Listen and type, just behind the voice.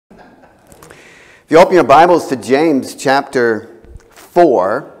If you open your Bibles to James chapter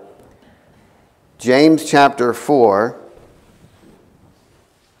 4, James chapter 4.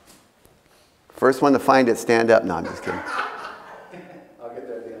 First one to find it, stand up. No, I'm just kidding. I'll get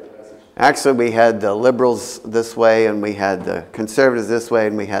that at the end of the message. Actually, we had the liberals this way, and we had the conservatives this way,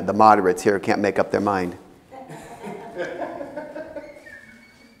 and we had the moderates here who can't make up their mind.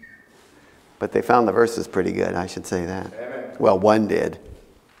 But they found the verses pretty good, I should say that. Amen. Well, one did.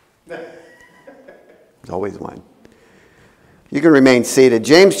 There's always one. You can remain seated.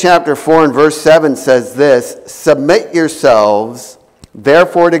 James chapter 4 and verse 7 says this: "Submit yourselves,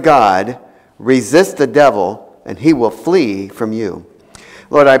 therefore, to God. Resist the devil, and he will flee from you."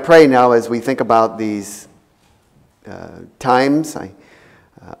 Lord, I pray now as we think about these times,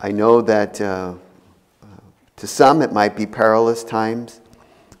 I know that to some it might be perilous times.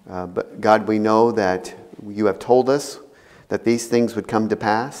 But God, we know that you have told us that these things would come to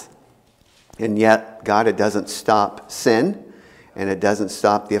pass. And yet, God, it doesn't stop sin, and it doesn't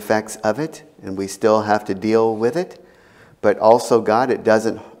stop the effects of it, and we still have to deal with it. But also, God, it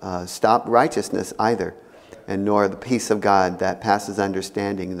doesn't stop righteousness either, and nor the peace of God that passes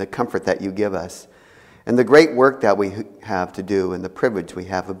understanding, the comfort that you give us, and the great work that we have to do, and the privilege we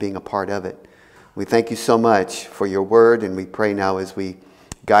have of being a part of it. We thank you so much for your word, and we pray now as we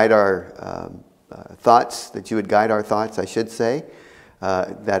guide our thoughts, that you would guide our thoughts, I should say,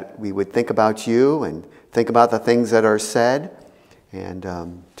 that we would think about you and think about the things that are said, and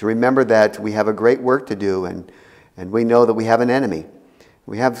to remember that we have a great work to do, and we know that we have an enemy.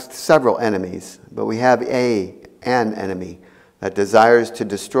 We have several enemies, but we have an enemy that desires to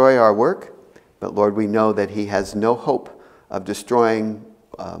destroy our work. But Lord, we know that he has no hope of destroying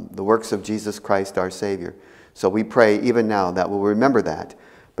the works of Jesus Christ, our Savior. So we pray even now that we'll remember that.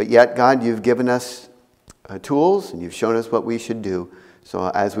 But yet, God, you've given us tools, and you've shown us what we should do.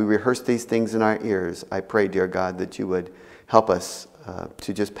 So as we rehearse these things in our ears, I pray, dear God, that you would help us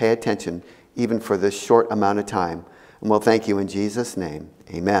to just pay attention, even for this short amount of time. And we'll thank you in Jesus' name.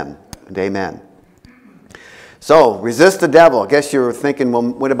 Amen and amen. So, resist the devil. I guess you were thinking, well,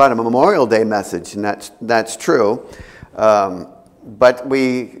 what about a Memorial Day message? And that's true. But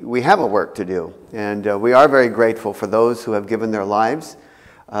we have a work to do. And we are very grateful for those who have given their lives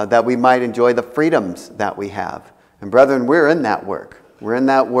that we might enjoy the freedoms that we have. And brethren, we're in that work. We're in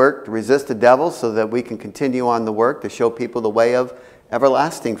that work to resist the devil so that we can continue on the work to show people the way of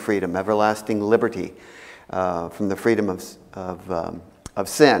everlasting freedom, everlasting liberty from the freedom of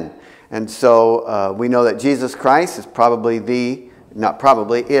sin. And so we know that Jesus Christ is is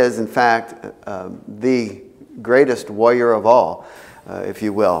in fact the greatest warrior of all, if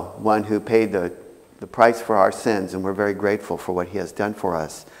you will, one who paid the price for our sins, and we're very grateful for what he has done for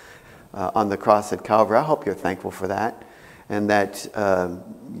us on the cross at Calvary. I hope you're thankful for that, and that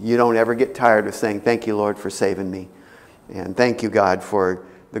you don't ever get tired of saying, "Thank you, Lord, for saving me." And thank you, God, for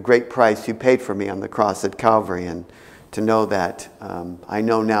the great price you paid for me on the cross at Calvary. And to know that I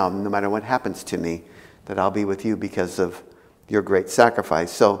know now, no matter what happens to me, that I'll be with you because of your great sacrifice.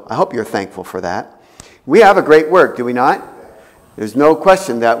 So I hope you're thankful for that. We have a great work, do we not? There's no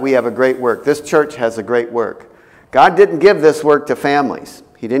question that we have a great work. This church has a great work. God didn't give this work to families.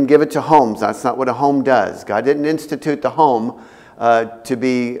 He didn't give it to homes. That's not what a home does. God didn't institute the home to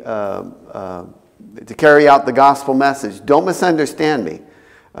carry out the gospel message. Don't misunderstand me.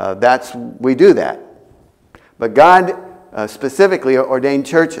 We do that. But God specifically ordained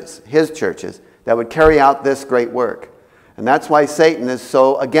churches, his churches, that would carry out this great work. And that's why Satan is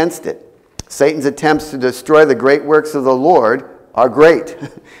so against it. Satan's attempts to destroy the great works of the Lord are great.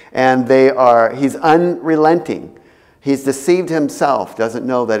 And he's unrelenting. He's deceived himself, doesn't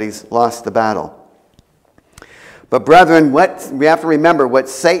know that he's lost the battle. But brethren, we have to remember, what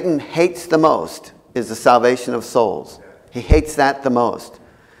Satan hates the most is the salvation of souls. He hates that the most.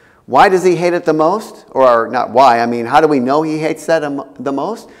 Why does he hate it the most? Or not why, I mean, how do we know he hates that the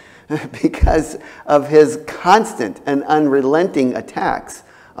most? Because of his constant and unrelenting attacks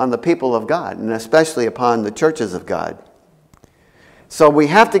on the people of God, and especially upon the churches of God. So we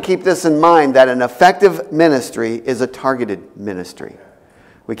have to keep this in mind, that an effective ministry is a targeted ministry.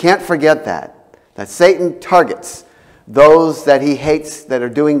 We can't forget that Satan targets those that he hates that are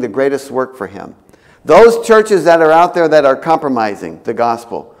doing the greatest work for him. Those churches that are out there that are compromising the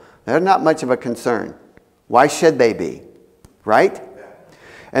gospel, they're not much of a concern. Why should they be? Right?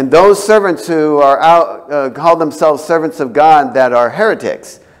 And those servants who are out, call themselves servants of God, that are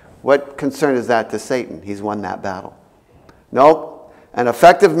heretics, what concern is that to Satan? He's won that battle. Nope. An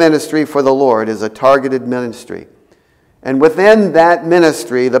effective ministry for the Lord is a targeted ministry. And within that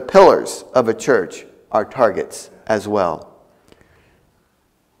ministry, the pillars of a church are targets as well.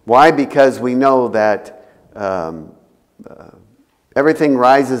 Why? Because we know that everything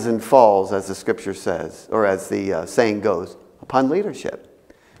rises and falls, as the scripture says, or as the saying goes, upon leadership.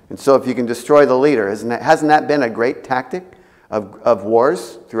 And so if you can destroy the leader, hasn't that been a great tactic of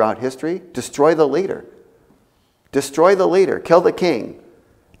wars throughout history? Destroy the leader. Destroy the leader. Kill the king.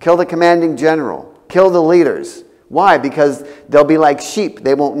 Kill the commanding general. Kill the leaders. Why? Because they'll be like sheep.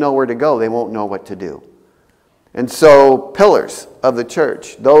 They won't know where to go. They won't know what to do. And so pillars of the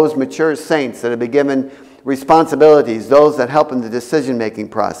church, those mature saints that have been given responsibilities, those that help in the decision-making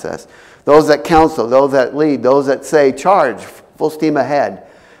process, those that counsel, those that lead, those that say, charge, full steam ahead.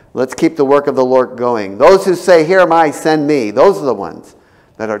 Let's keep the work of the Lord going. Those who say, here am I, send me. Those are the ones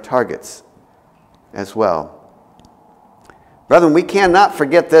that are targets as well. Brethren, we cannot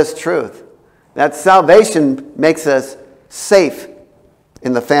forget this truth, that salvation makes us safe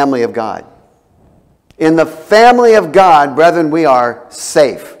in the family of God. In the family of God, brethren, we are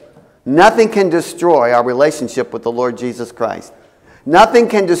safe. Nothing can destroy our relationship with the Lord Jesus Christ. Nothing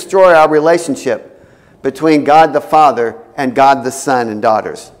can destroy our relationship between God the Father and God the Son and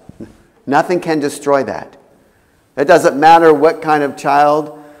daughters. Nothing can destroy that. It doesn't matter what kind of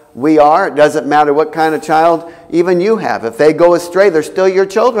child we are. It doesn't matter what kind of child even you have. If they go astray, they're still your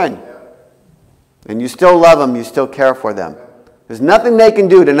children. And you still love them. You still care for them. There's nothing they can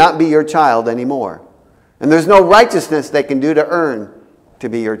do to not be your child anymore. And there's no righteousness they can do to earn to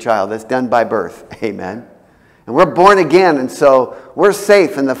be your child. That's done by birth. Amen. And we're born again, and so we're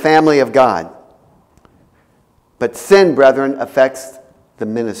safe in the family of God. But sin, brethren, affects the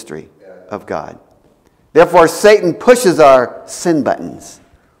ministry of God. Therefore, Satan pushes our sin buttons,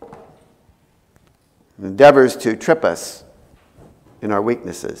 endeavors to trip us in our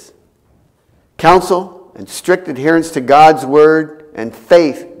weaknesses. Counsel and strict adherence to God's word and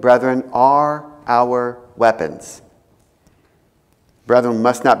faith, brethren, are our weapons. Brethren, we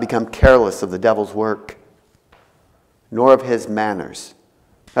must not become careless of the devil's work, nor of his manners.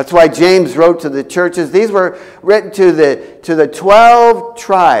 That's why James wrote to the churches. These were written to the 12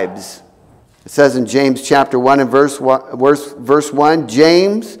 tribes. It says in James chapter 1 and verse 1,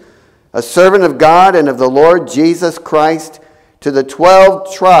 James, a servant of God and of the Lord Jesus Christ, to the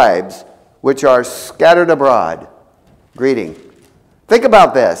 12 tribes which are scattered abroad. Greeting. Think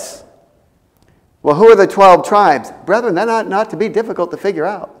about this. Well, who are the 12 tribes? Brethren, that ought not to be difficult to figure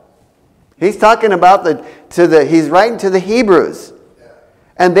out. He's talking about he's writing to the Hebrews.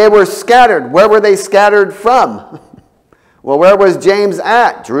 And they were scattered. Where were they scattered from? Well, where was James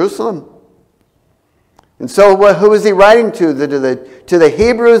at? Jerusalem. And so who is he writing to? To the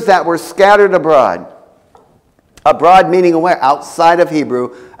Hebrews that were scattered abroad. Abroad meaning where? Outside of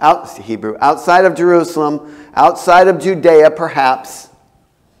outside of Jerusalem, outside of Judea perhaps,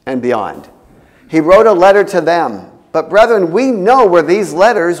 and beyond. He wrote a letter to them. But brethren, we know where these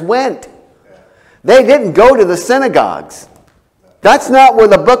letters went. They didn't go to the synagogues. That's not where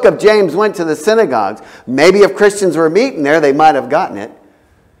the book of James went, to the synagogues. Maybe if Christians were meeting there, they might have gotten it.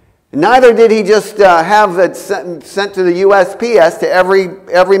 Neither did he just have it sent to the USPS to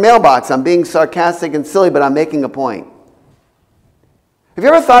every mailbox. I'm being sarcastic and silly, but I'm making a point. Have you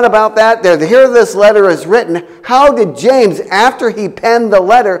ever thought about that? Here this letter is written. How did James, after he penned the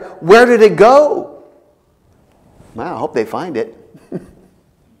letter, where did it go? Well, I hope they find it.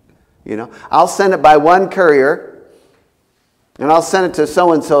 I'll send it by one courier, and I'll send it to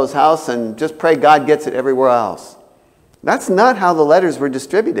so-and-so's house, and just pray God gets it everywhere else. That's not how the letters were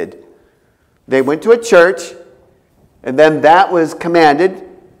distributed. They went to a church, and then that was commanded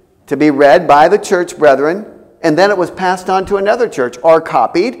to be read by the church brethren, and then it was passed on to another church, or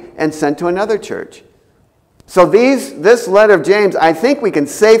copied and sent to another church. So this letter of James, I think we can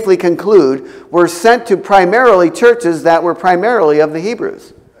safely conclude, were sent to primarily churches that were primarily of the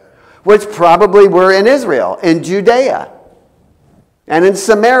Hebrews, which probably were in Israel, in Judea, and in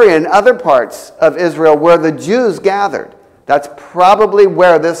Samaria and other parts of Israel where the Jews gathered. That's probably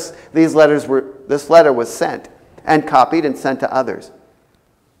where this letter was sent and copied and sent to others.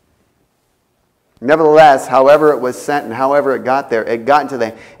 Nevertheless, however it was sent and however it got there, it got into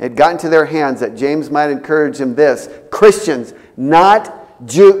their hands that James might encourage them this: Christians, not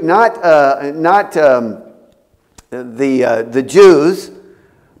the Jews,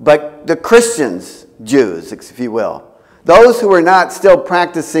 but the Christians, Jews, if you will. Those who were not still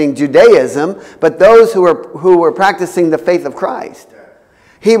practicing Judaism, but those who were practicing the faith of Christ.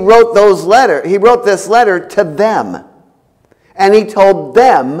 He wrote this letter to them. And he told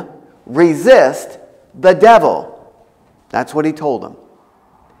them, resist the devil. That's what he told them.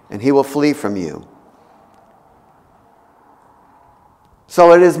 And he will flee from you.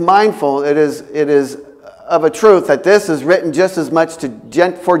 So it is mindful, it is of a truth that this is written just as much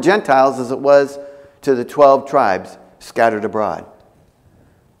for Gentiles as it was to the 12 tribes scattered abroad.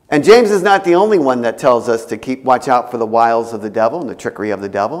 And James is not the only one that tells us to watch out for the wiles of the devil and the trickery of the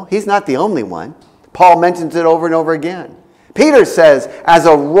devil. He's not the only one. Paul mentions it over and over again. Peter says, as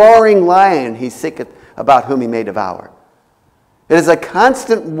a roaring lion, he seeketh about whom he may devour. It is a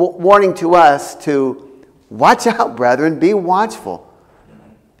constant warning to us to watch out, brethren, be watchful.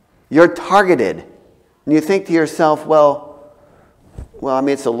 You're targeted. And you think to yourself, well, I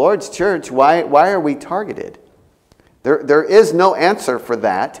mean, it's the Lord's church. Why are we targeted? There is no answer for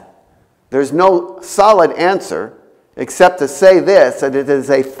that. There's no solid answer except to say this, that it is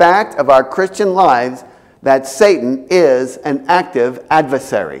a fact of our Christian lives that Satan is an active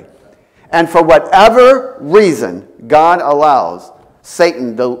adversary. And for whatever reason God allows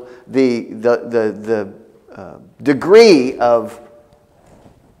Satan the degree of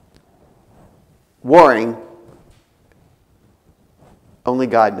warring, only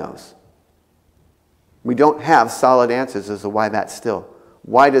God knows. We don't have solid answers as to why that's still.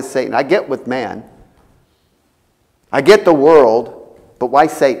 Why does Satan? I get with man. I get the world, but why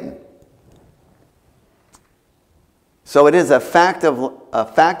Satan? So it is a fact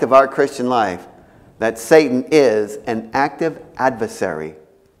of our Christian life that Satan is an active adversary.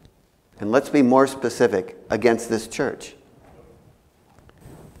 And let's be more specific, against this church.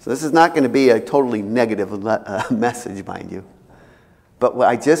 So this is not going to be a totally negative message, mind you. But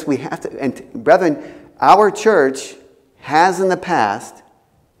we have to, and brethren, our church has in the past,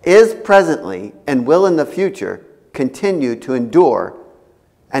 is presently, and will in the future continue to endure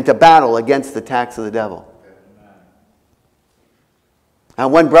and to battle against the attacks of the devil.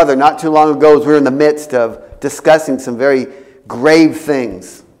 And one brother, not too long ago, as we were in the midst of discussing some very grave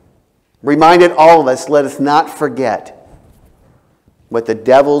things, reminded all of us, let us not forget what the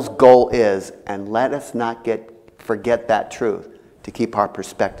devil's goal is, and let us not forget that truth to keep our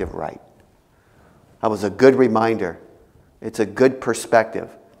perspective right. That was a good reminder. It's a good perspective.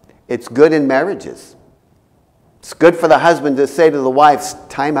 It's good in marriages. It's good for the husband to say to the wife,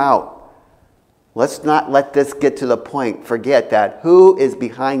 time out. Let's not let this get to the point. Forget that. Who is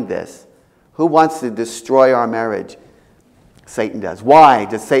behind this? Who wants to destroy our marriage? Satan does. Why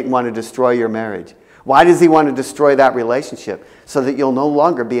does Satan want to destroy your marriage? Why does he want to destroy that relationship? So that you'll no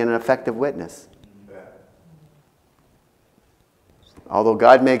longer be an effective witness. Although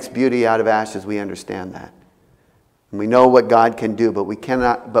God makes beauty out of ashes, we understand that. And we know what God can do, but we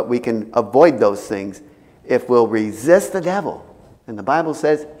can avoid those things if we'll resist the devil. And the Bible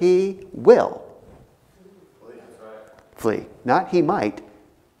says he will flee. Not he might,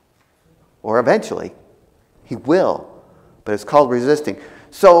 or eventually. He will. But it's called resisting.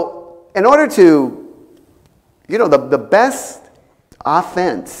 So, in order to, the best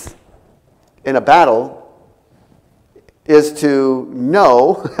offense in a battle is to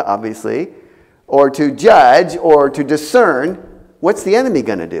know, obviously, or to judge, or to discern what's the enemy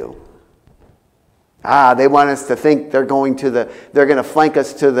going to do. They want us to think they're going to flank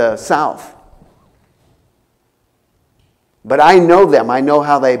us to the south. But I know them. I know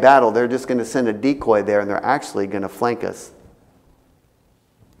how they battle. They're just going to send a decoy there, and they're actually going to flank us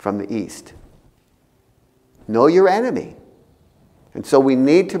from the east. Know your enemy. And so we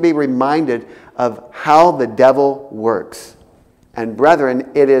need to be reminded of how the devil works. And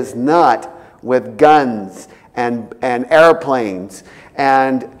brethren, it is not with guns and airplanes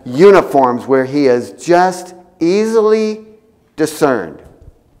and uniforms where he is just easily discerned.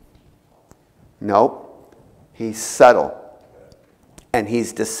 Nope. He's subtle. And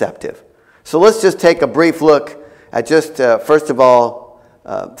he's deceptive. So let's just take a brief look at just, first of all,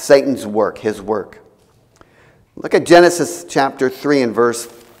 Satan's work, his work. Look at Genesis chapter 3 and verse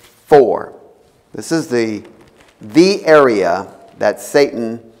 4. This is the area that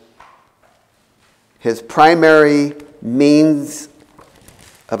Satan, his primary means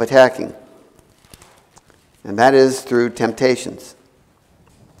of attacking. And that is through temptations.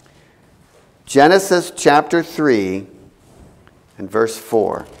 Genesis chapter 3 and verse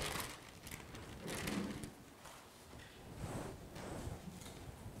 4.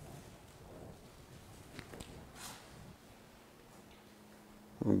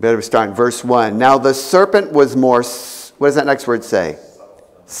 We better start in verse 1. Now the serpent was more, what does that next word say?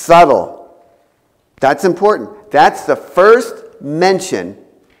 Subtle. That's important. That's the first mention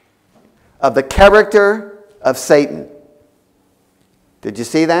of the character of Satan. Did you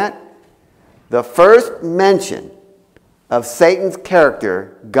see that? The first mention of Satan's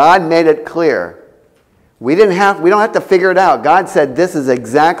character, God made it clear. We don't have to figure it out. God said this is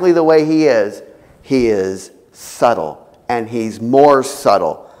exactly the way he is. He is subtle. And he's more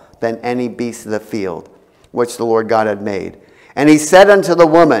subtle than any beast of the field. which the Lord God had made. And he said unto the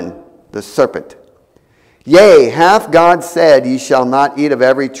woman, the serpent, Yea, hath God said, Ye shall not eat of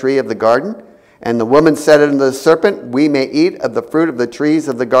every tree of the garden? And the woman said unto the serpent, We may eat of the fruit of the trees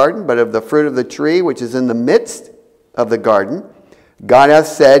of the garden, but of the fruit of the tree which is in the midst of the garden, God hath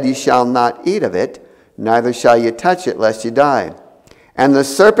said, Ye shall not eat of it, neither shall ye touch it, lest ye die. And the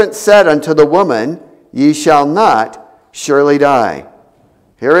serpent said unto the woman, Ye shall not surely die.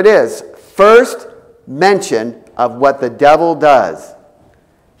 Here it is. First mention of what the devil does.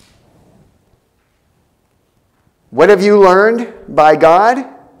 What have you learned by God?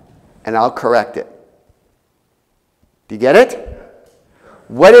 And I'll correct it. Do you get it?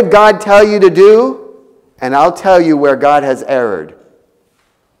 What did God tell you to do? And I'll tell you where God has erred.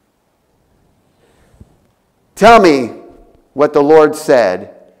 Tell me what the Lord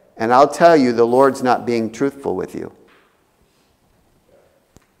said, and I'll tell you the Lord's not being truthful with you.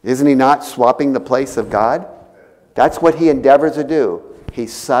 Isn't he not swapping the place of God? That's what he endeavors to do.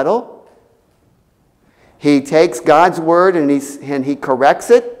 He's subtle. He takes God's word and he corrects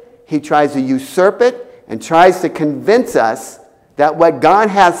it. He tries to usurp it and tries to convince us that what God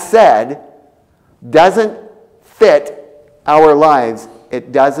has said doesn't fit our lives.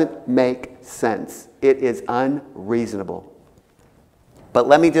 It doesn't make sense. It is unreasonable. But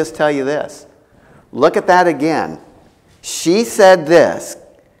let me just tell you this. Look at that again. She said this.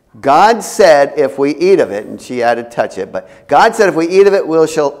 God said if we eat of it, and she added touch it, but God said if we eat of it,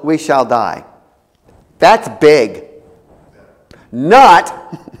 we shall die. That's big.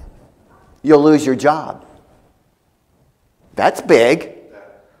 Not you'll lose your job. That's big.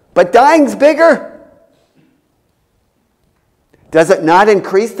 But dying's bigger. Does it not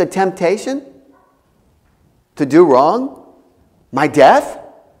increase the temptation to do wrong? My death?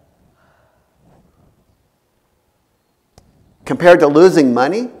 Compared to losing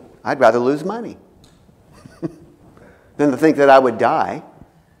money, I'd rather lose money than to think that I would die.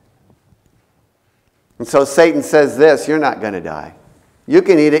 And so Satan says this, you're not going to die. You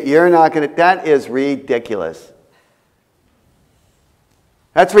can eat it, you're not going to. That is ridiculous.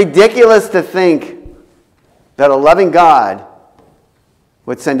 That's ridiculous to think that a loving God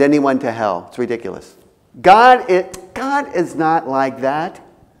would send anyone to hell. It's ridiculous. God is not like that.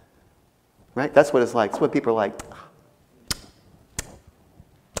 Right? That's what it's like. That's what people are like.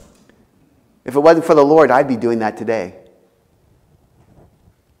 If it wasn't for the Lord, I'd be doing that today.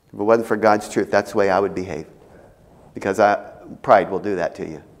 If it wasn't for God's truth, that's the way I would behave. Because pride will do that to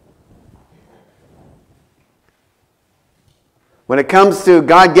you. When it comes to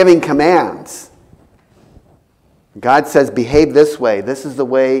God giving commands, God says, behave this way. This is the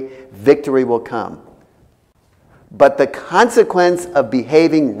way victory will come. But the consequence of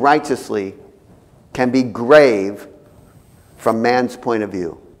behaving righteously can be grave from man's point of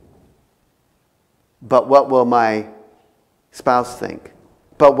view. But what will my spouse think?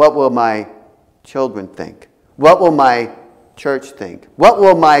 But what will my children think? What will my church think? What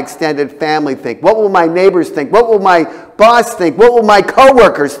will my extended family think? What will my neighbors think? What will my boss think? What will my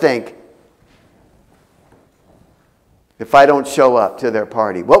coworkers think if I don't show up to their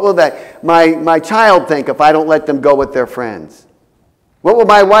party? What will my child think if I don't let them go with their friends? What will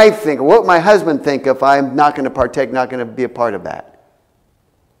my wife think? Or what will my husband think if I'm not going to partake, not going to be a part of that?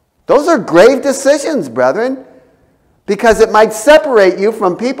 Those are grave decisions, brethren, because it might separate you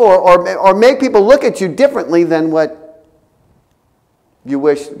from people or make people look at you differently than what you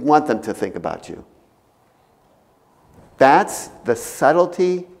want them to think about you. That's the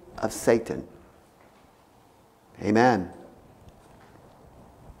subtlety of Satan. Amen.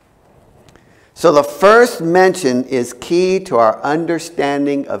 So the first mention is key to our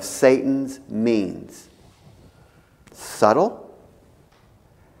understanding of Satan's means. Subtle.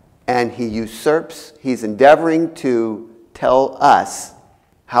 And he usurps, he's endeavoring to tell us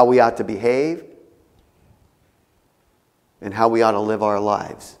how we ought to behave and how we ought to live our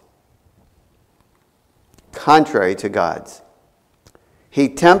lives. Contrary to God's. He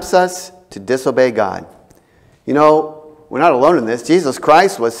tempts us to disobey God. You know, we're not alone in this. Jesus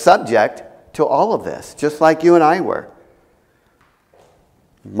Christ was subject to all of this, just like you and I were.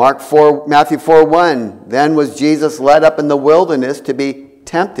 Matthew 4:1, then was Jesus led up in the wilderness to be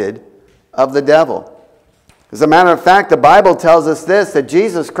tempted of the devil. As a matter of fact, the Bible tells us this, that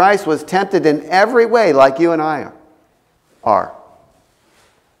Jesus Christ was tempted in every way like you and I are.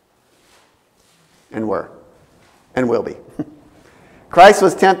 And were. And will be. Christ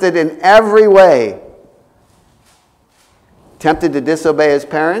was tempted in every way. Tempted to disobey his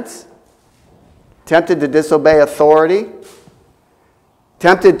parents. Tempted to disobey authority.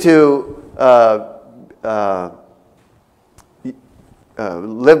 Tempted to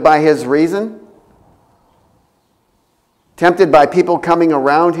live by his reason. Tempted by people coming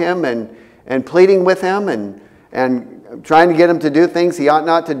around him and pleading with him and trying to get him to do things he ought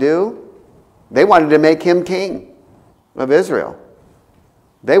not to do. They wanted to make him king of Israel.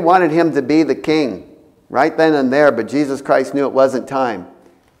 They wanted him to be the king right then and there, but Jesus Christ knew it wasn't time.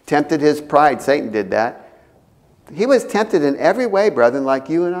 Tempted his pride. Satan did that. He was tempted in every way, brethren, like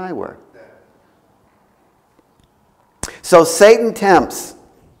you and I were. So Satan tempts.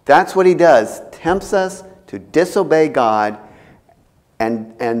 That's what he does. Tempts us to disobey God,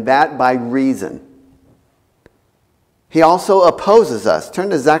 and that by reason. He also opposes us. Turn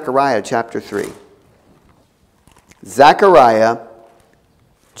to Zechariah chapter 3. Zechariah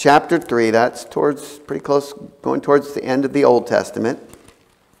chapter 3, that's pretty close, going towards the end of the Old Testament.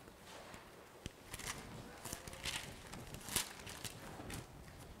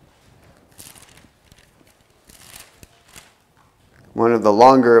 One of the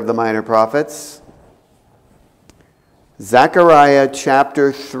longer of the minor prophets. Zechariah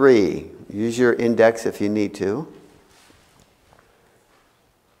chapter 3. Use your index if you need to.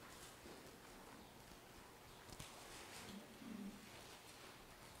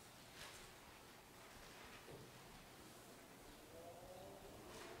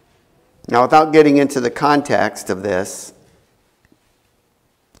 Now, without getting into the context of this,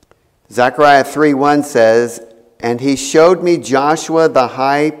 Zechariah 3:1 says, "And he showed me Joshua the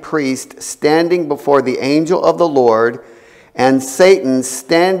high priest standing before the angel of the Lord, and Satan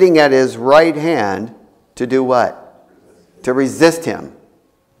standing at his right hand to do what? To resist him."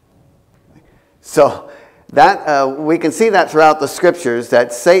 So that we can see that throughout the scriptures,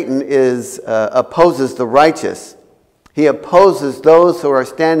 that Satan opposes the righteous. He opposes those who are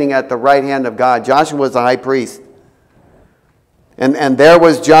standing at the right hand of God. Joshua was a high priest. And there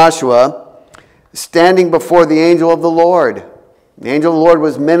was Joshua standing before the angel of the Lord. The angel of the Lord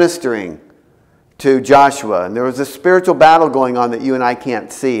was ministering to Joshua. And there was a spiritual battle going on that you and I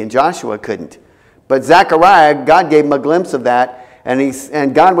can't see, and Joshua couldn't. But Zechariah, God gave him a glimpse of that,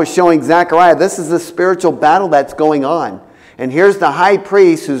 and God was showing Zechariah, this is the spiritual battle that's going on. And here's the high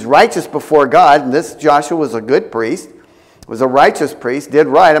priest who's righteous before God, and this Joshua was a good priest, was a righteous priest, did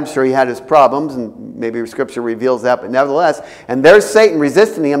right. I'm sure he had his problems, and maybe Scripture reveals that, but nevertheless. And there's Satan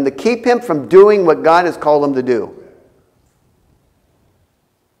resisting him to keep him from doing what God has called him to do.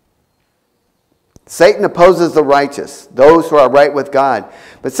 Satan opposes the righteous, those who are right with God.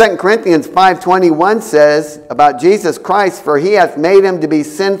 But 2 Corinthians 5:21 says about Jesus Christ, "For he hath made him to be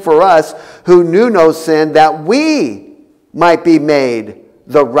sin for us who knew no sin, that we might be made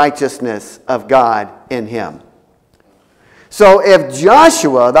the righteousness of God in him." So if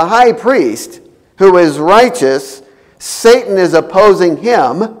Joshua, the high priest, who is righteous, Satan is opposing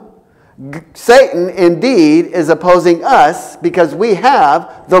him, Satan indeed is opposing us because we have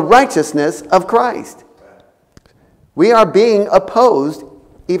the righteousness of Christ. We are being opposed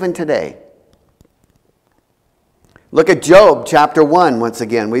even today. Look at Job chapter 1 once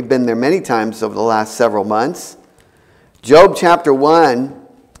again. We've been there many times over the last several months. Job chapter 1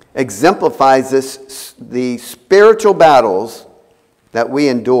 exemplifies the spiritual battles that we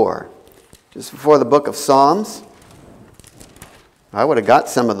endure. Just before the book of Psalms, I would have got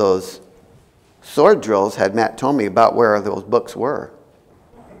some of those sword drills had Matt told me about where those books were.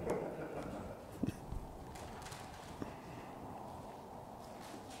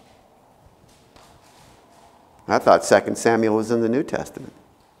 I thought 2 Samuel was in the New Testament.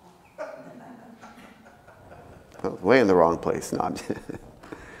 I was way in the wrong place. No,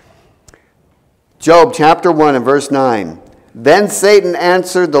 Job chapter 1 and verse 9. "Then Satan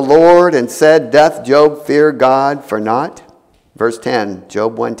answered the Lord and said, Doth Job fear God for naught?" Verse 10,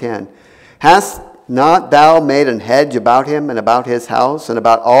 Job 1:10. "Hast not thou made an hedge about him and about his house and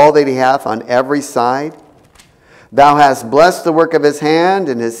about all that he hath on every side? Thou hast blessed the work of his hand,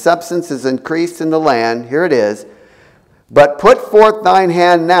 and his substance is increased in the land." Here it is. "But put forth thine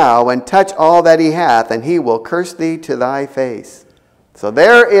hand now, and touch all that he hath, and he will curse thee to thy face." So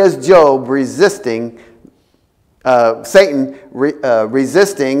there is Job resisting, Satan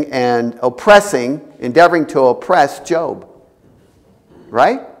resisting and oppressing, endeavoring to oppress Job.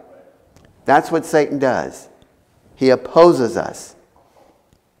 Right? That's what Satan does. He opposes us.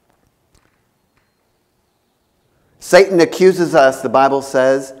 Satan accuses us, the Bible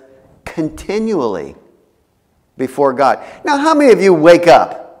says, continually before God. Now, how many of you wake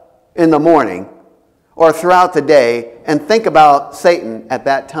up in the morning or throughout the day and think about Satan at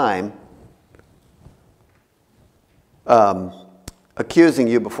that time accusing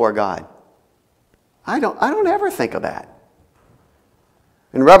you before God? I don't ever think of that.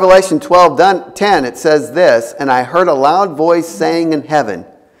 In Revelation 12:10 it says this, "And I heard a loud voice saying in heaven,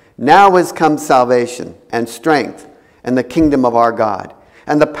 Now is come salvation and strength and the kingdom of our God,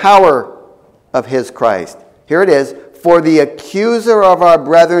 and the power of his Christ. Here it is. For the accuser of our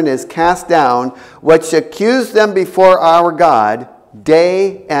brethren is cast down, which accused them before our God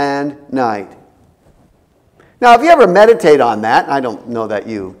day and night. Now, if you ever meditate on that, I don't know that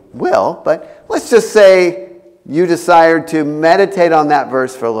you will, but let's just say you desired to meditate on that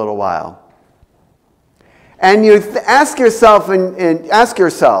verse for a little while. And you ask yourself,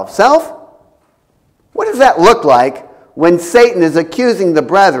 self, what does that look like when Satan is accusing the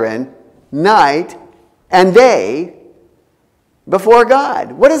brethren night and day before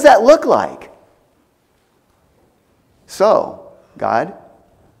God? What does that look like? So, God,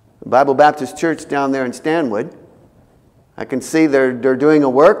 the Bible Baptist Church down there in Stanwood, I can see they're doing a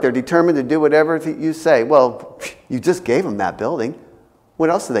work. They're determined to do whatever you say. Well, you just gave them that building.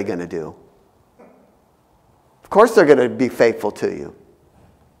 What else are they going to do? Of course they're going to be faithful to you.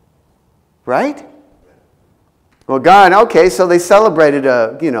 Right? Well, God, okay, so they celebrated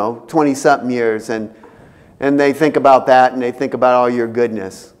 20-something years, and they think about that, and they think about all your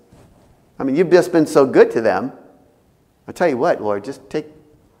goodness. I mean, you've just been so good to them. I'll tell you what, Lord, just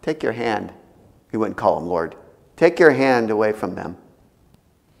take your hand. He wouldn't call them Lord. Take your hand away from them.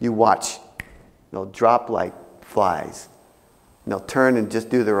 You watch. They'll drop like flies. And they'll turn and just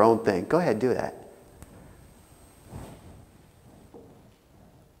do their own thing. Go ahead, do that.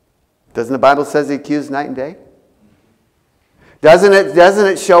 Doesn't the Bible says he accused night and day? Doesn't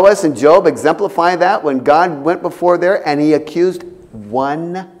it show us in Job, exemplify that, when God went before there and he accused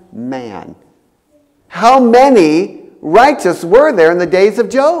one man? How many righteous were there in the days of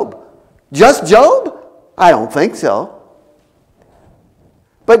Job? Just Job? I don't think so.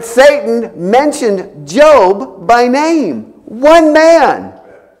 But Satan mentioned Job by name. One man.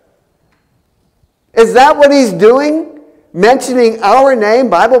 Is that what he's doing? Mentioning our name,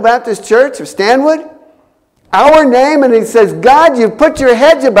 Bible Baptist Church of Stanwood? Our name, and he says, God, you've put your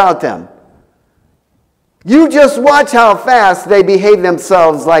hedge about them. You just watch how fast they behave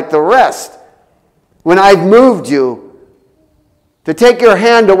themselves like the rest. When I've moved you to take your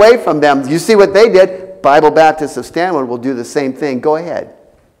hand away from them. You see what they did? Bible Baptist of Stanwood will do the same thing. Go ahead.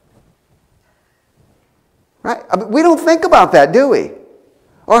 Right? I mean, we don't think about that, do we?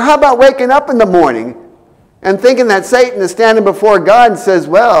 Or how about waking up in the morning and thinking that Satan is standing before God and says,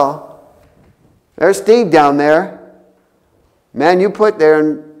 well, there's Steve down there. Man, you put there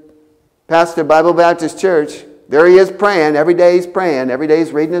in Pastor Bible Baptist Church. There he is praying. Every day he's praying. Every day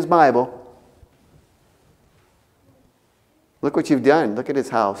he's reading his Bible. Look what you've done. Look at his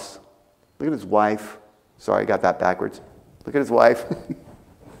house. Look at his wife. Sorry, I got that backwards. Look at his wife.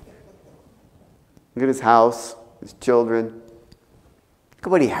 Look at his house, his children. Look at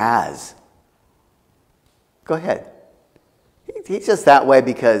what he has. Go ahead. He's just that way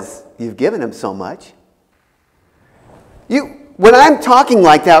because you've given him so much. When I'm talking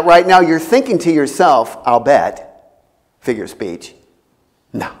like that right now, you're thinking to yourself, I'll bet, figure of speech,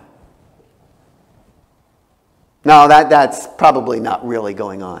 no. No, that's probably not really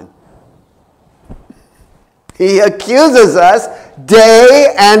going on. He accuses us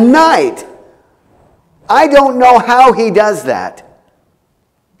day and night. I don't know how he does that.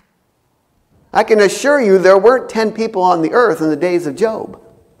 I can assure you there weren't 10 people on the earth in the days of Job.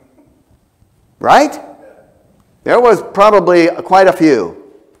 Right? There was probably quite a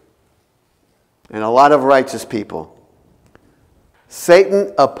few. And a lot of righteous people.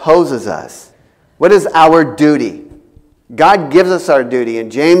 Satan opposes us. What is our duty? God gives us our duty. In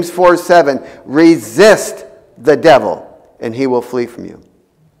James 4:7, resist the devil, and he will flee from you.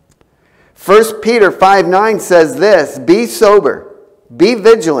 1 Peter 5:9 says this, be sober, be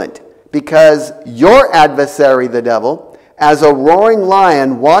vigilant, because your adversary, the devil, as a roaring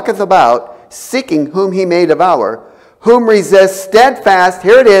lion, walketh about, seeking whom he may devour, whom resist steadfast,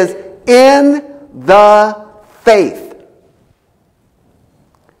 here it is, in the faith,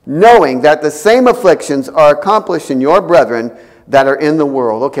 knowing that the same afflictions are accomplished in your brethren that are in the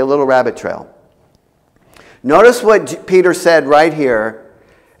world. Okay, a little rabbit trail. Notice what Peter said right here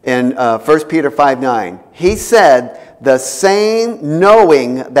in 1 Peter 5:9. He said, the same,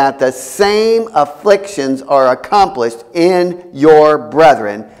 knowing that the same afflictions are accomplished in your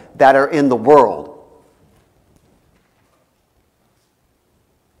brethren that are in the world.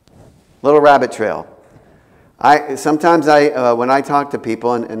 Little rabbit trail. Sometimes when I talk to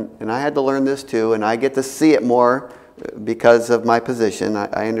people, and I had to learn this too, and I get to see it more because of my position.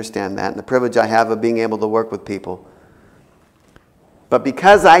 I understand that, and the privilege I have of being able to work with people. But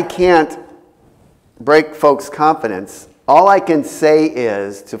because I can't break folks' confidence, all I can say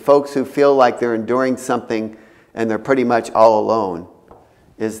is to folks who feel like they're enduring something and they're pretty much all alone,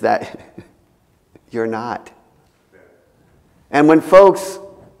 is that you're not. And when folks,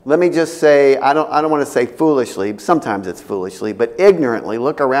 let me just say, I don't want to say foolishly, sometimes it's foolishly, but ignorantly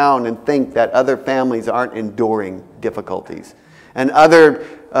look around and think that other families aren't enduring difficulties and other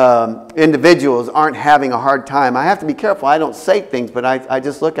individuals aren't having a hard time. I have to be careful. I don't say things, but I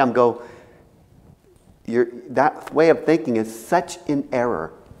just look and go, that way of thinking is such an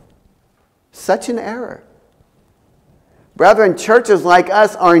error. Such an error. Brethren, churches like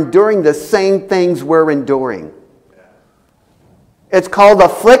us are enduring the same things we're enduring. It's called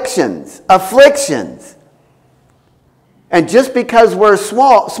afflictions. Afflictions. And just because we're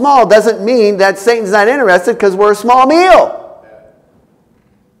small doesn't mean that Satan's not interested because we're a small meal.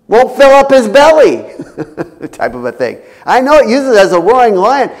 Won't fill up his belly. Type of a thing. I know it uses it as a roaring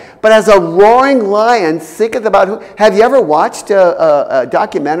lion, but as a roaring lion seeketh about who. Have you ever watched a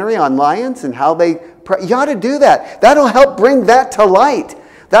documentary on lions and how they pray? You ought to do that. That'll help bring that to light.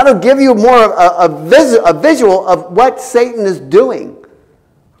 That'll give you more of a visual of what Satan is doing.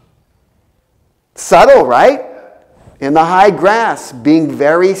 Subtle, right? In the high grass, being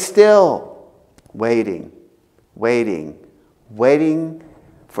very still, waiting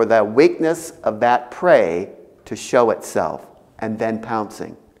for the weakness of that prey to show itself, and then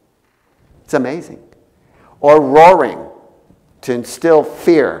pouncing. It's amazing. Or roaring to instill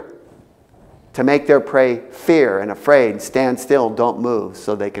fear, to make their prey fear and afraid, stand still, don't move,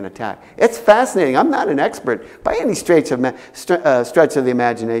 so they can attack. It's fascinating. I'm not an expert by any stretch of the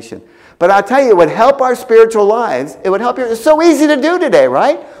imagination. But I'll tell you, it would help our spiritual lives. It would help you. It's so easy to do today,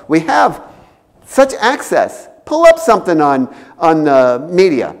 right? We have such access. Pull up something on the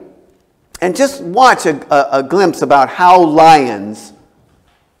media and just watch a glimpse about how lions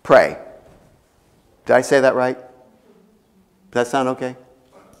pray. Did I say that right? Does that sound okay?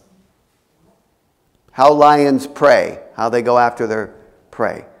 How lions pray, how they go after their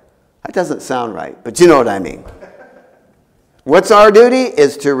prey. That doesn't sound right, but you know what I mean. What's our duty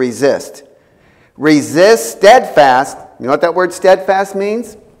is to resist. Resist steadfast. You know what that word steadfast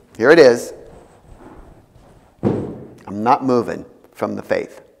means? Here it is. I'm not moving from the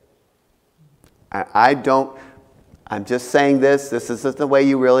faith. I'm just saying this isn't the way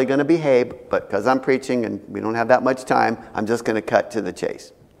you're really going to behave, but because I'm preaching and we don't have that much time, I'm just going to cut to the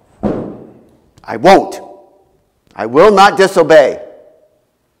chase. I won't. I will not disobey.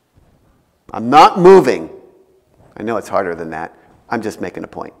 I'm not moving. I know it's harder than that. I'm just making a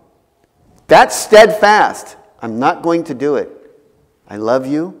point. That's steadfast. I'm not going to do it. I love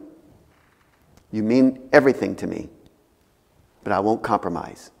you. You mean everything to me. But I won't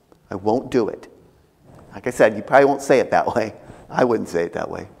compromise. I won't do it. Like I said, you probably won't say it that way. I wouldn't say it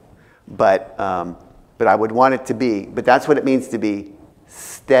that way. But I would want it to be. But that's what it means to be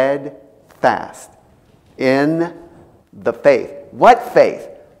steadfast in the faith. What faith?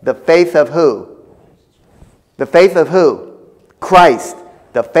 The faith of who? The faith of who? Christ.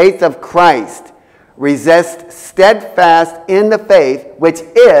 The faith of Christ. Resist steadfast in the faith, which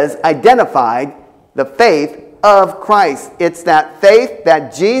is identified the faith of Christ. It's that faith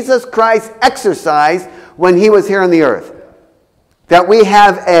that Jesus Christ exercised when he was here on the earth. That we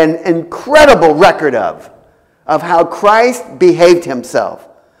have an incredible record of how Christ behaved himself,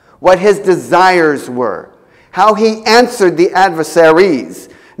 what his desires were, how he answered the adversaries,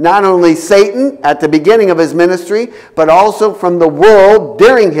 not only Satan at the beginning of his ministry, but also from the world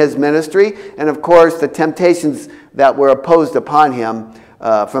during his ministry, and of course the temptations that were opposed upon him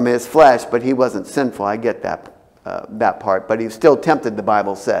from his flesh, but he wasn't sinful. I get that part, but he was still tempted, the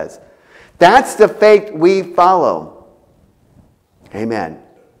Bible says. That's the faith we follow. Amen.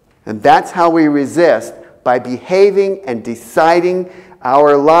 And that's how we resist, by behaving and deciding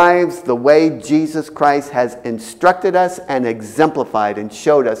our lives the way Jesus Christ has instructed us and exemplified and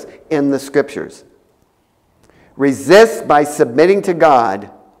showed us in the Scriptures. Resist by submitting to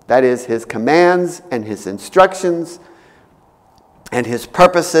God, that is, his commands and his instructions and his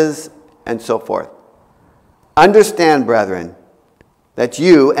purposes and so forth. Understand, brethren, that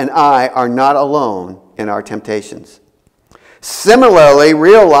you and I are not alone in our temptations. Similarly,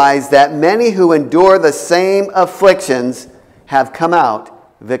 realize that many who endure the same afflictions have come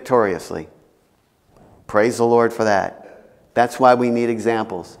out victoriously. Praise the Lord for that. That's why we need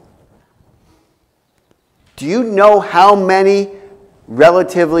examples. Do you know how many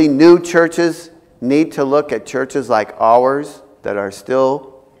relatively new churches need to look at churches like ours that are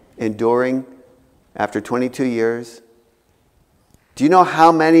still enduring after 22 years? Do you know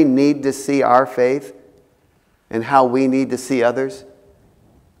how many need to see our faith and how we need to see others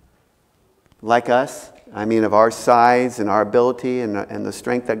like us? I mean, of our size and our ability and the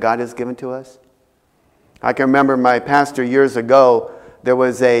strength that God has given to us. I can remember my pastor years ago, there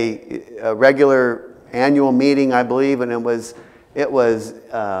was a regular annual meeting, I believe, and it was It was,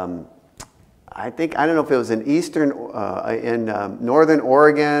 I don't know if it was in northern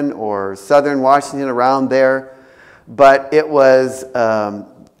Oregon or southern Washington, around there, but it was a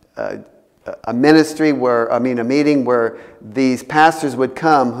meeting where these pastors would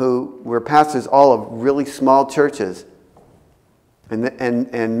come who were pastors all of really small churches.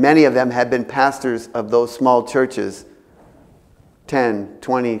 And many of them had been pastors of those small churches 10,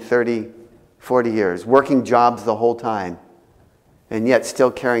 20, 30, 40 years, working jobs the whole time, and yet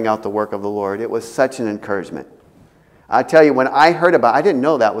still carrying out the work of the Lord. It was such an encouragement. I tell you, when I heard about it, I didn't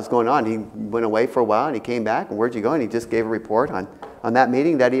know that was going on. He went away for a while, and he came back, and where'd you go? And he just gave a report on that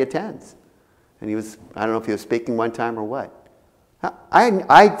meeting that he attends. And he was, I don't know if he was speaking one time or what.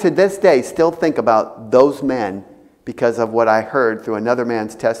 I to this day, still think about those men because of what I heard through another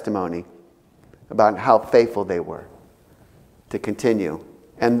man's testimony about how faithful they were to continue.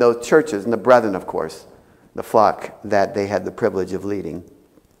 And those churches, and the brethren, of course, the flock that they had the privilege of leading.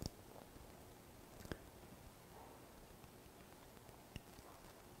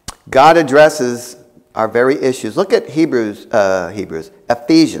 God addresses our very issues. Look at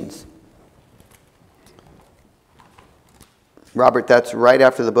Ephesians. Robert, that's right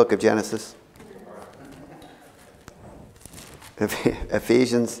after the book of Genesis.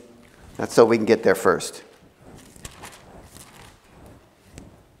 Ephesians, that's so we can get there first.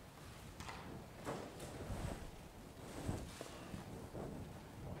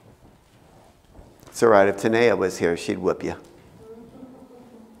 It's all right. If Tanea was here, she'd whoop you.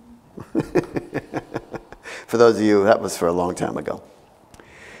 For those of you, that was for a long time ago.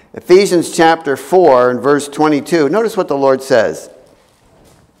 Ephesians chapter 4 and verse 22. Notice what the Lord says.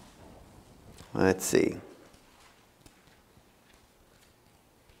 Let's see.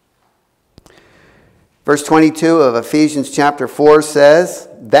 Verse 22 of Ephesians chapter 4 says,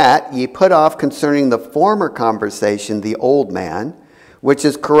 "That ye put off concerning the former conversation the old man, which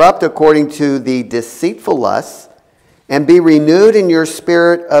is corrupt according to the deceitful lusts, and be renewed in your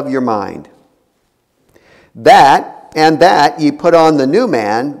spirit of your mind. That ye put on the new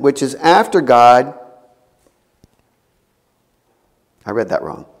man, which is after God." I read that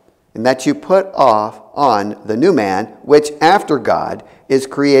wrong. "And that you put on the new man, which after God is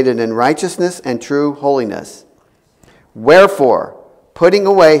created in righteousness and true holiness. Wherefore, putting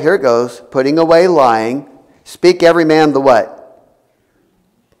away," here it goes, "putting away lying, speak every man the" what?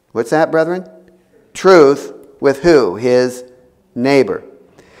 What's that, brethren? "Truth with" who? His neighbor.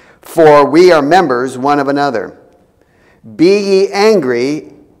 "For we are members one of another. Be ye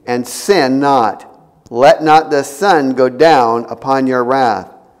angry and sin not. Let not the sun go down upon your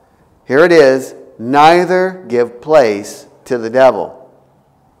wrath." Here it is, "Neither give place to the devil."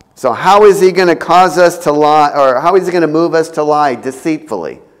 So how is he going to cause us to lie, or how is he going to move us to lie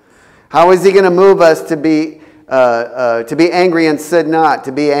deceitfully? How is he going to move us to be angry and sin not?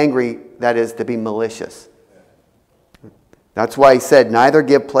 To be angry, that is, to be malicious. That's why he said, "Neither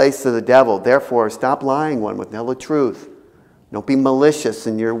give place to the devil." Therefore, stop lying one with the truth. Don't be malicious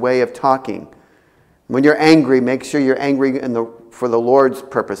in your way of talking. When you're angry, make sure you're angry for the Lord's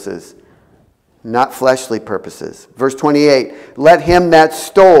purposes, not fleshly purposes. Verse 28, "Let him that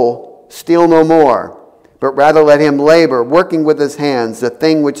stole steal no more, but rather let him labor, working with his hands the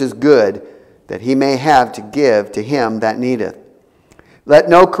thing which is good, that he may have to give to him that needeth. Let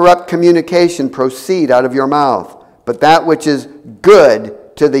no corrupt communication proceed out of your mouth, but that which is good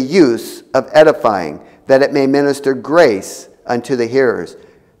to the use of edifying, that it may minister grace unto the hearers."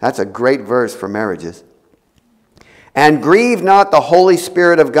 That's a great verse for marriages. "And grieve not the Holy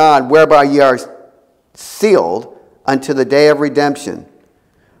Spirit of God, whereby ye are sealed unto the day of redemption.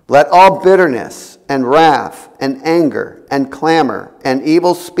 Let all bitterness and wrath and anger and clamor and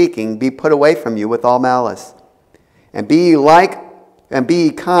evil speaking be put away from you with all malice. And be ye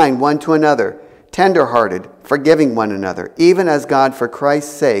kind one to another, tender-hearted, forgiving one another, even as God for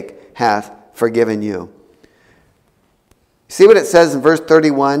Christ's sake hath forgiven you." See what it says in verse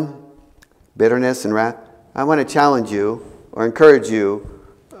 31? Bitterness and wrath. I want to challenge you or encourage you.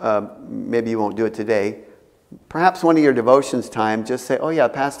 Maybe you won't do it today. Perhaps one of your devotions time, just say, "Oh yeah,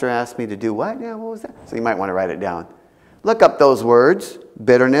 Pastor asked me to do what? Yeah, what was that?" So you might want to write it down. Look up those words: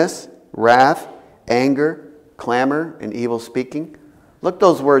 bitterness, wrath, anger, clamor, and evil speaking. Look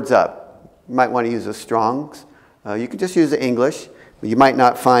those words up. You might want to use the Strong's. You can just use the English. You might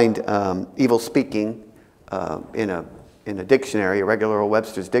not find evil speaking in a dictionary, a regular old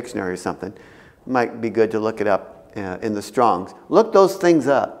Webster's dictionary or something. It might be good to look it up in the Strong's. Look those things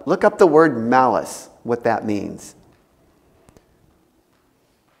up. Look up the word malice, what that means.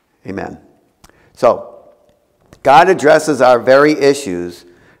 Amen. So, God addresses our very issues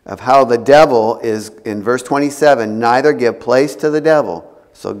of how the devil is, in verse 27, neither give place to the devil.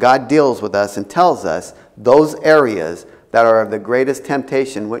 So God deals with us and tells us those areas that are of the greatest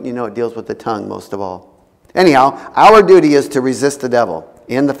temptation. Wouldn't you know, it deals with the tongue most of all. Anyhow, our duty is to resist the devil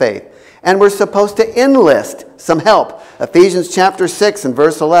in the faith. And we're supposed to enlist some help. Ephesians chapter 6 and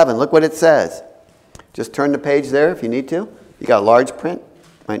verse 11. Look what it says. Just turn the page there if you need to. You got a large print.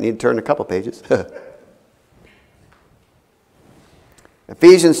 Might need to turn a couple pages.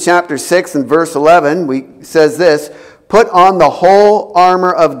 Ephesians chapter 6 and verse 11 says this, put on the whole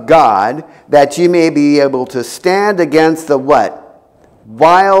armor of God, that you may be able to stand against the what?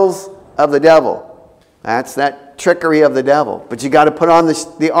 Wiles of the devil. That's that trickery of the devil. But you got to put on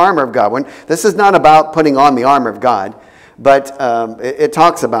the armor of God. This is not about putting on the armor of God, but it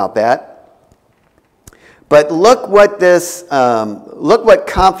talks about that. But look what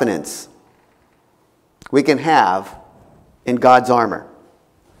confidence we can have in God's armor.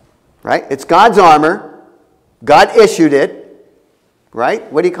 Right? It's God's armor. God issued it.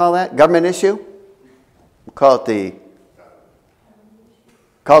 Right? What do you call that? Government issue? We'll call it the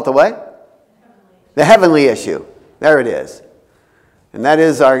what? The heavenly issue. There it is. And that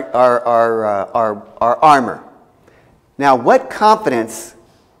is our armor. Now, what confidence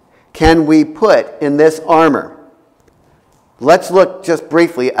can we put in this armor? Let's look just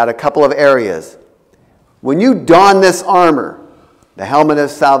briefly at a couple of areas. When you don this armor, the helmet of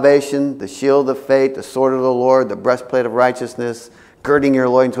salvation, the shield of faith, the sword of the Lord, the breastplate of righteousness, girding your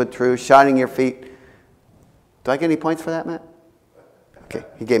loins with truth, shining your feet. Do I get any points for that, Matt? Okay,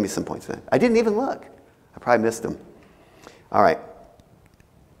 he gave me some points for that. I didn't even look. I probably missed them. All right.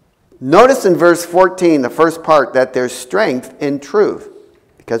 Notice in verse 14, the first part, that there's strength in truth,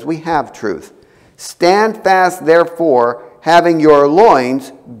 because we have truth. Stand fast, therefore, having your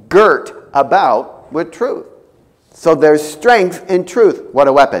loins girt about with truth. So there's strength in truth. What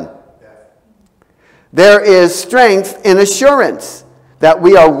a weapon. There is strength in assurance that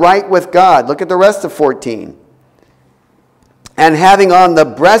we are right with God. Look at the rest of 14. And having on the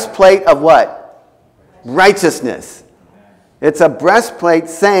breastplate of what? Righteousness. It's a breastplate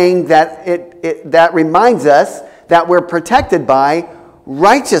saying that that reminds us that we're protected by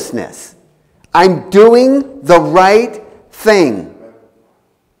righteousness. I'm doing the right thing.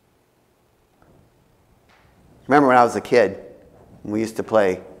 Remember when I was a kid, we used to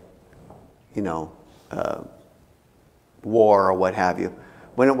play, war or what have you.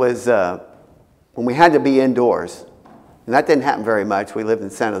 When it was, when we had to be indoors, and that didn't happen very much. We lived in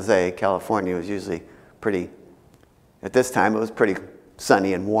San Jose, California. It was usually pretty, at this time, it was pretty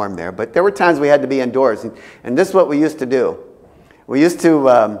sunny and warm there. But there were times we had to be indoors. And this is what we used to do. We used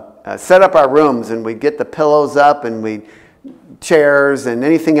to set up our rooms, and we'd get the pillows up, and we'd chairs and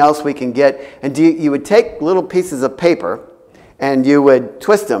anything else we can get. And you would take little pieces of paper, and you would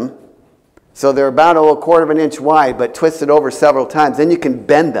twist them. So they're about a quarter of an inch wide, but twisted over several times. Then you can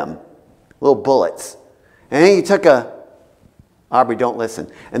bend them, little bullets. And then you took Aubrey, don't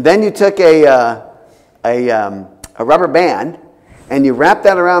listen. And then you took a rubber band, and you wrap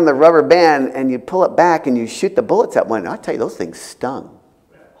that around the rubber band, and you pull it back, and you shoot the bullets at one. I'll tell you, those things stung.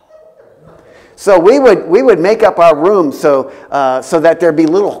 So we would make up our room so that there'd be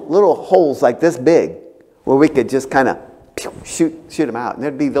little holes like this big, where we could just kind of shoot them out, and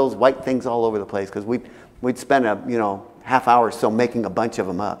there'd be those white things all over the place, because we'd spend a half hour or so making a bunch of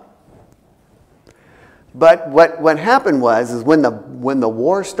them up. But what happened is when the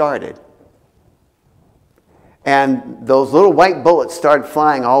war started, and those little white bullets started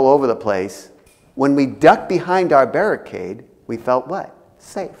flying all over the place, when we ducked behind our barricade, we felt what?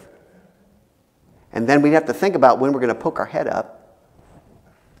 Safe. And then we'd have to think about when we're going to poke our head up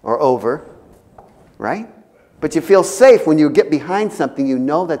or over, right? But you feel safe when you get behind something you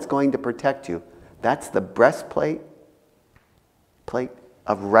know that's going to protect you. That's the breastplate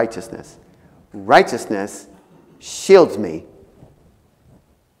of righteousness. Righteousness shields me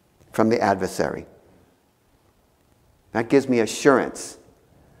from the adversary. That gives me assurance.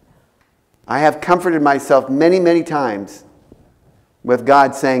 I have comforted myself many, many times with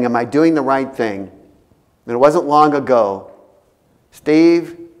God saying, am I doing the right thing? And it wasn't long ago.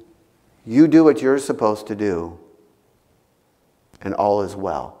 Steve, you do what you're supposed to do, and all is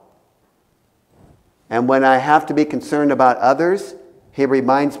well. And when I have to be concerned about others, he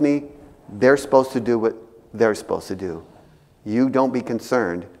reminds me they're supposed to do what they're supposed to do. You don't be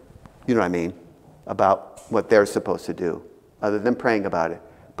concerned, you know what I mean, about what they're supposed to do, other than praying about it.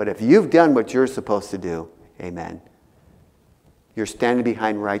 But if you've done what you're supposed to do, amen, you're standing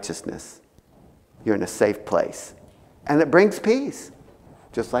behind righteousness. You're in a safe place. And it brings peace,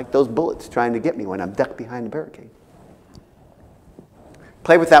 just like those bullets trying to get me when I'm ducked behind the barricade.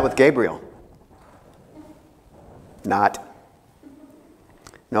 Play with that with Gabriel. Not.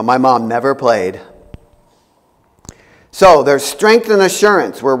 No, my mom never played. So there's strength and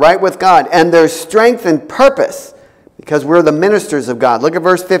assurance. We're right with God. And there's strength and purpose because we're the ministers of God. Look at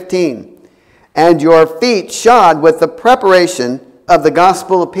verse 15. And your feet shod with the preparation of the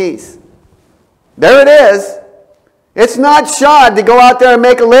gospel of peace. There it is. It's not shod to go out there and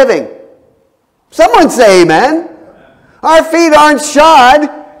make a living. Someone say amen. Our feet aren't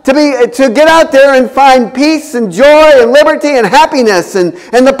shod to get out there and find peace and joy and liberty and happiness and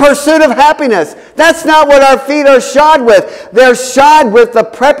the pursuit of happiness. That's not what our feet are shod with. They're shod with the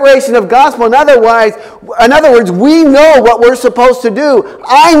preparation of gospel. In other words, we know what we're supposed to do.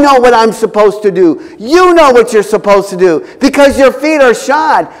 I know what I'm supposed to do. You know what you're supposed to do because your feet are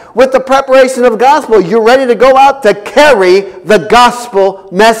shod with the preparation of gospel. You're ready to go out to carry the gospel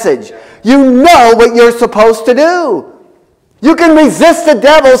message. You know what you're supposed to do. You can resist the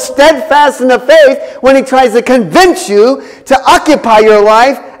devil steadfast in the faith when he tries to convince you to occupy your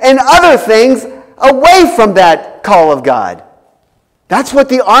life and other things away from that call of God. That's what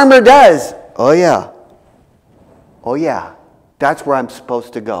the armor does. Oh yeah. Oh yeah. That's where I'm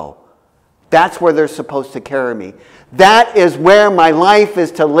supposed to go. That's where they're supposed to carry me. That is where my life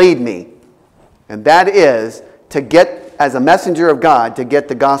is to lead me. And that is to get, as a messenger of God, to get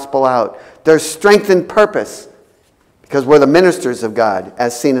the gospel out. There's strength and purpose. Because we're the ministers of God,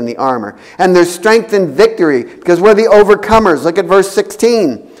 as seen in the armor. And there's strength and victory, because we're the overcomers. Look at verse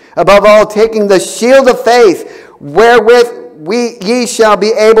 16. Above all, taking the shield of faith, wherewith ye shall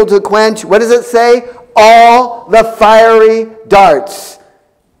be able to quench, what does it say? All the fiery darts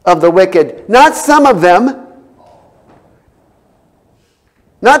of the wicked. Not some of them.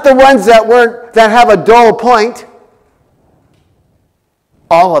 Not the ones that have a dull point.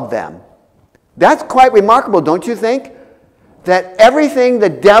 All of them. That's quite remarkable, don't you think? That everything the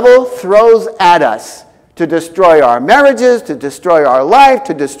devil throws at us to destroy our marriages, to destroy our life,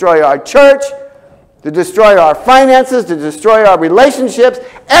 to destroy our church, to destroy our finances, to destroy our relationships,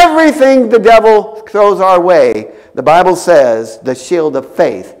 everything the devil throws our way, the Bible says the shield of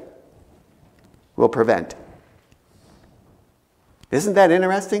faith will prevent. Isn't that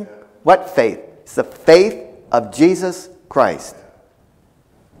interesting? What faith? It's the faith of Jesus Christ.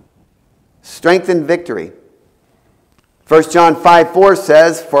 Strength and victory. 1 John 5:4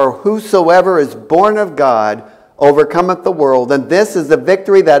 says, For whosoever is born of God overcometh the world, and this is the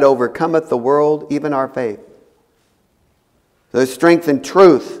victory that overcometh the world, even our faith. There's strength in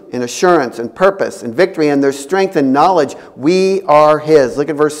truth, in assurance, and purpose, and victory, and there's strength in knowledge. We are His. Look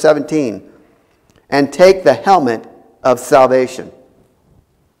at verse 17. And take the helmet of salvation.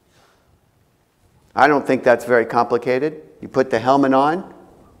 I don't think that's very complicated. You put the helmet on.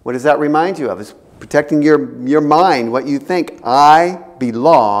 What does that remind you of? It's protecting your mind, what you think. I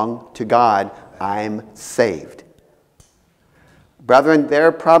belong to God. I'm saved. Brethren,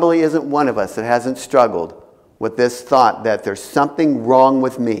 there probably isn't one of us that hasn't struggled with this thought that there's something wrong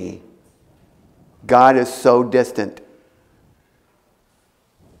with me. God is so distant.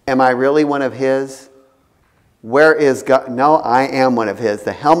 Am I really one of His? Where is God? No, I am one of His.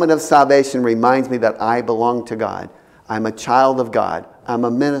 The helmet of salvation reminds me that I belong to God. I'm a child of God. I'm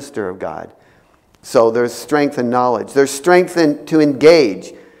a minister of God. So there's strength and knowledge. There's strength to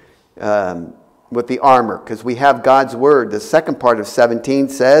engage with the armor because we have God's word. The second part of 17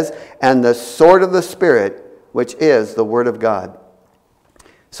 says, and the sword of the Spirit, which is the word of God.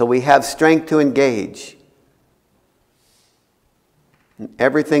 So we have strength to engage.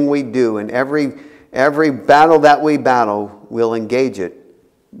 Everything we do and every battle that we battle, we'll engage it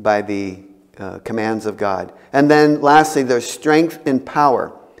by the commands of God. And then lastly, there's strength and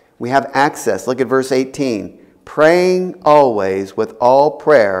power. We have access. Look at verse 18. Praying always with all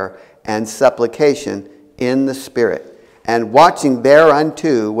prayer and supplication in the Spirit, and watching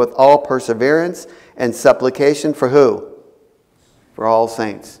thereunto with all perseverance and supplication for who? For all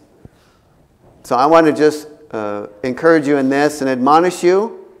saints. So I want to just encourage you in this and admonish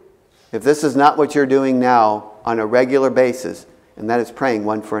you, if this is not what you're doing now on a regular basis, and that is praying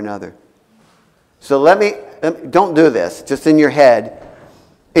one for another. So don't do this just in your head.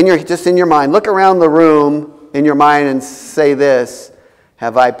 Just in your mind, look around the room in your mind and say this.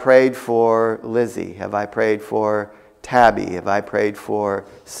 Have I prayed for Lizzie? Have I prayed for Tabby? Have I prayed for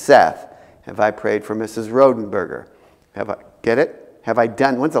Seth? Have I prayed for Mrs. Rodenberger? Get it? Have I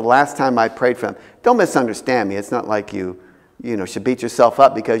done? When's the last time I prayed for them? Don't misunderstand me. It's not like you should beat yourself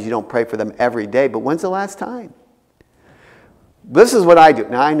up because you don't pray for them every day. But when's the last time? This is what I do.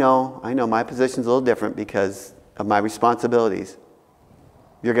 Now I know my position's a little different because of my responsibilities.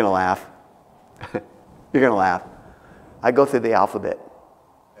 You're going to laugh. You're going to laugh. I go through the alphabet.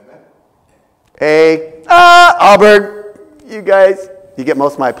 A, Auburn. You guys, you get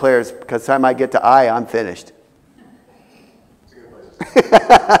most of my players because the time I get to I, I'm finished. It's a good place.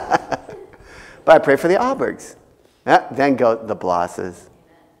 But I pray for the Aubergs. Then go the Blosses.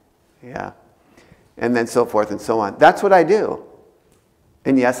 Yeah. And then so forth and so on. That's what I do.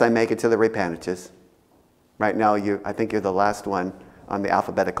 And yes, I make it to the Repanages. Right now, I think you're the last one on the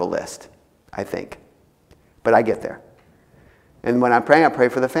alphabetical list. I think. But I get there. And when I'm praying, I pray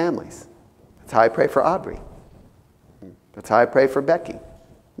for the families. That's how I pray for Aubrey. That's how I pray for Becky.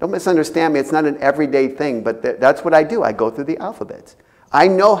 Don't misunderstand me. It's not an everyday thing, but that's what I do. I go through the alphabets. I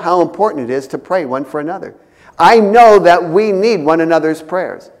know how important it is to pray one for another. I know that we need one another's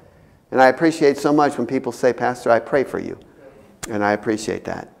prayers. And I appreciate so much when people say, Pastor, I pray for you. And I appreciate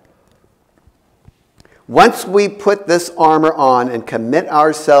that. Once we put this armor on and commit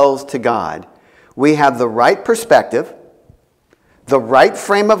ourselves to God, we have the right perspective, the right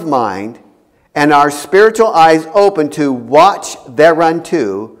frame of mind, and our spiritual eyes open to watch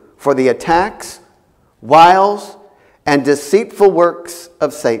thereunto for the attacks, wiles, and deceitful works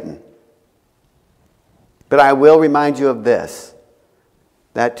of Satan. But I will remind you of this,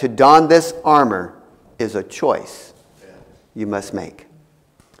 that to don this armor is a choice you must make.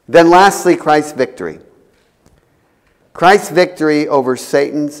 Then lastly, Christ's victory. Christ's victory over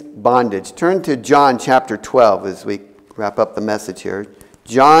Satan's bondage. Turn to John chapter 12 as we wrap up the message here.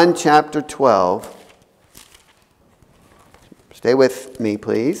 John chapter 12. Stay with me,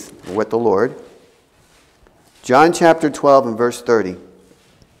 please, with the Lord. John chapter 12 and verse 30.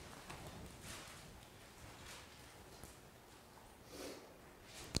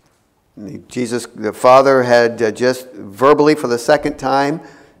 Jesus, the Father, had just verbally for the second time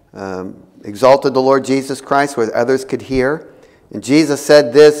exalted the Lord Jesus Christ where others could hear. And Jesus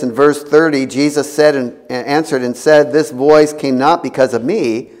said this in verse 30. Jesus said and answered and said, "This voice came not because of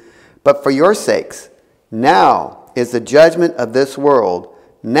me, but for your sakes. Now is the judgment of this world.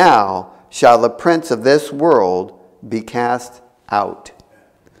 Now shall the prince of this world be cast out."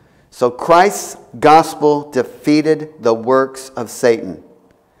 So Christ's gospel defeated the works of Satan.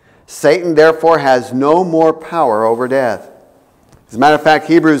 Satan, therefore, has no more power over death. As a matter of fact,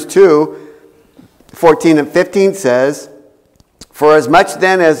 Hebrews 2, 14 and 15 says, "For as much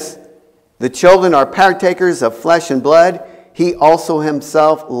then as the children are partakers of flesh and blood, he also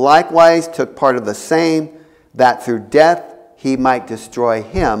himself likewise took part of the same, that through death he might destroy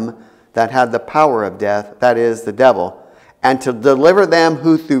him that had the power of death, that is, the devil, and to deliver them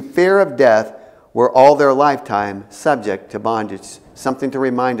who through fear of death were all their lifetime subject to bondage." Something to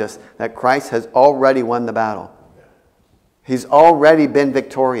remind us that Christ has already won the battle. He's already been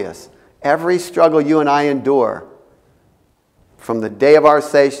victorious. Every struggle you and I endure from the day of our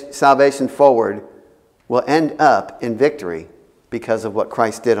salvation forward will end up in victory because of what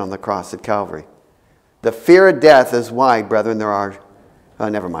Christ did on the cross at Calvary. The fear of death is why, brethren, there are... Oh,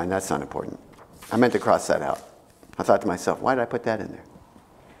 never mind, that's not important. I meant to cross that out. I thought to myself, why did I put that in there?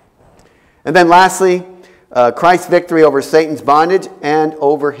 And then lastly, Christ's victory over Satan's bondage and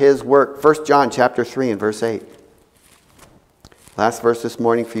over his work. 1 John chapter 3 and verse 8. Last verse this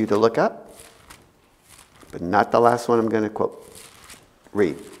morning for you to look up, but not the last one I'm going to quote.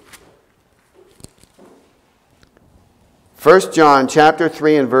 Read. 1 John chapter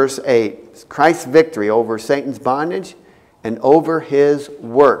 3 and verse 8. Christ's victory over Satan's bondage and over his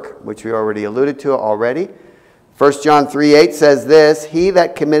work, which we already alluded to already. 1 John 3:8 says this, "He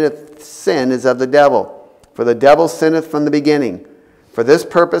that committeth sin is of the devil. For the devil sinneth from the beginning. For this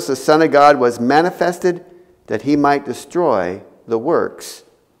purpose the Son of God was manifested, that he might destroy the works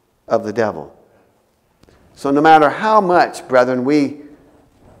of the devil." So no matter how much, brethren, we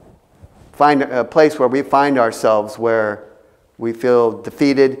find a place where we find ourselves where we feel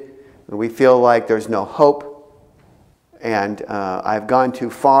defeated, and we feel like there's no hope, and I've gone too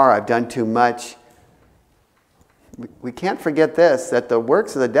far, I've done too much, we can't forget this, that the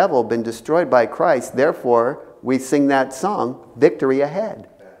works of the devil have been destroyed by Christ. Therefore, we sing that song, "Victory Ahead."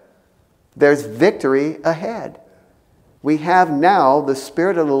 There's victory ahead. We have now the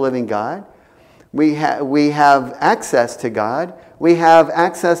Spirit of the living God. We have access to God. We have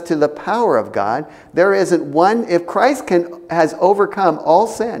access to the power of God. There isn't one, if Christ has overcome all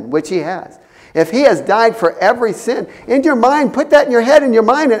sin, which he has, if he has died for every sin, in your mind, put that in your head, in your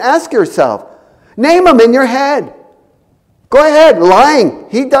mind, and ask yourself, name them in your head. Go ahead. Lying,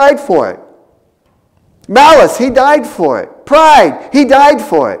 he died for it. Malice, he died for it. Pride, he died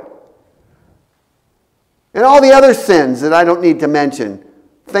for it. And all the other sins that I don't need to mention,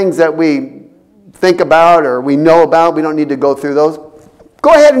 things that we think about or we know about, we don't need to go through those.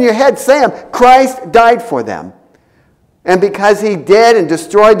 Go ahead in your head, say them. Christ died for them. And because he did and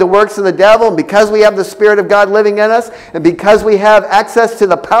destroyed the works of the devil, and because we have the Spirit of God living in us, and because we have access to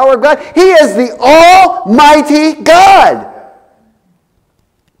the power of God, he is the Almighty God.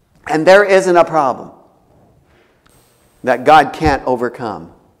 And there isn't a problem that God can't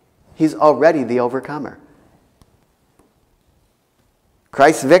overcome. He's already the overcomer.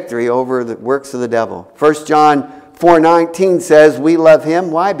 Christ's victory over the works of the devil. 1 John 4:19 says we love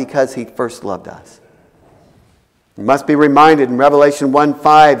him. Why? Because he first loved us. We must be reminded in Revelation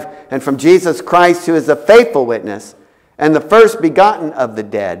 1:5, and from Jesus Christ, who is a faithful witness, and the first begotten of the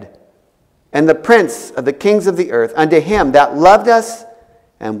dead, and the prince of the kings of the earth, unto him that loved us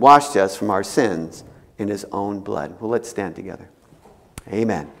and washed us from our sins in his own blood. Well, let's stand together.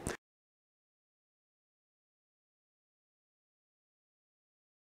 Amen.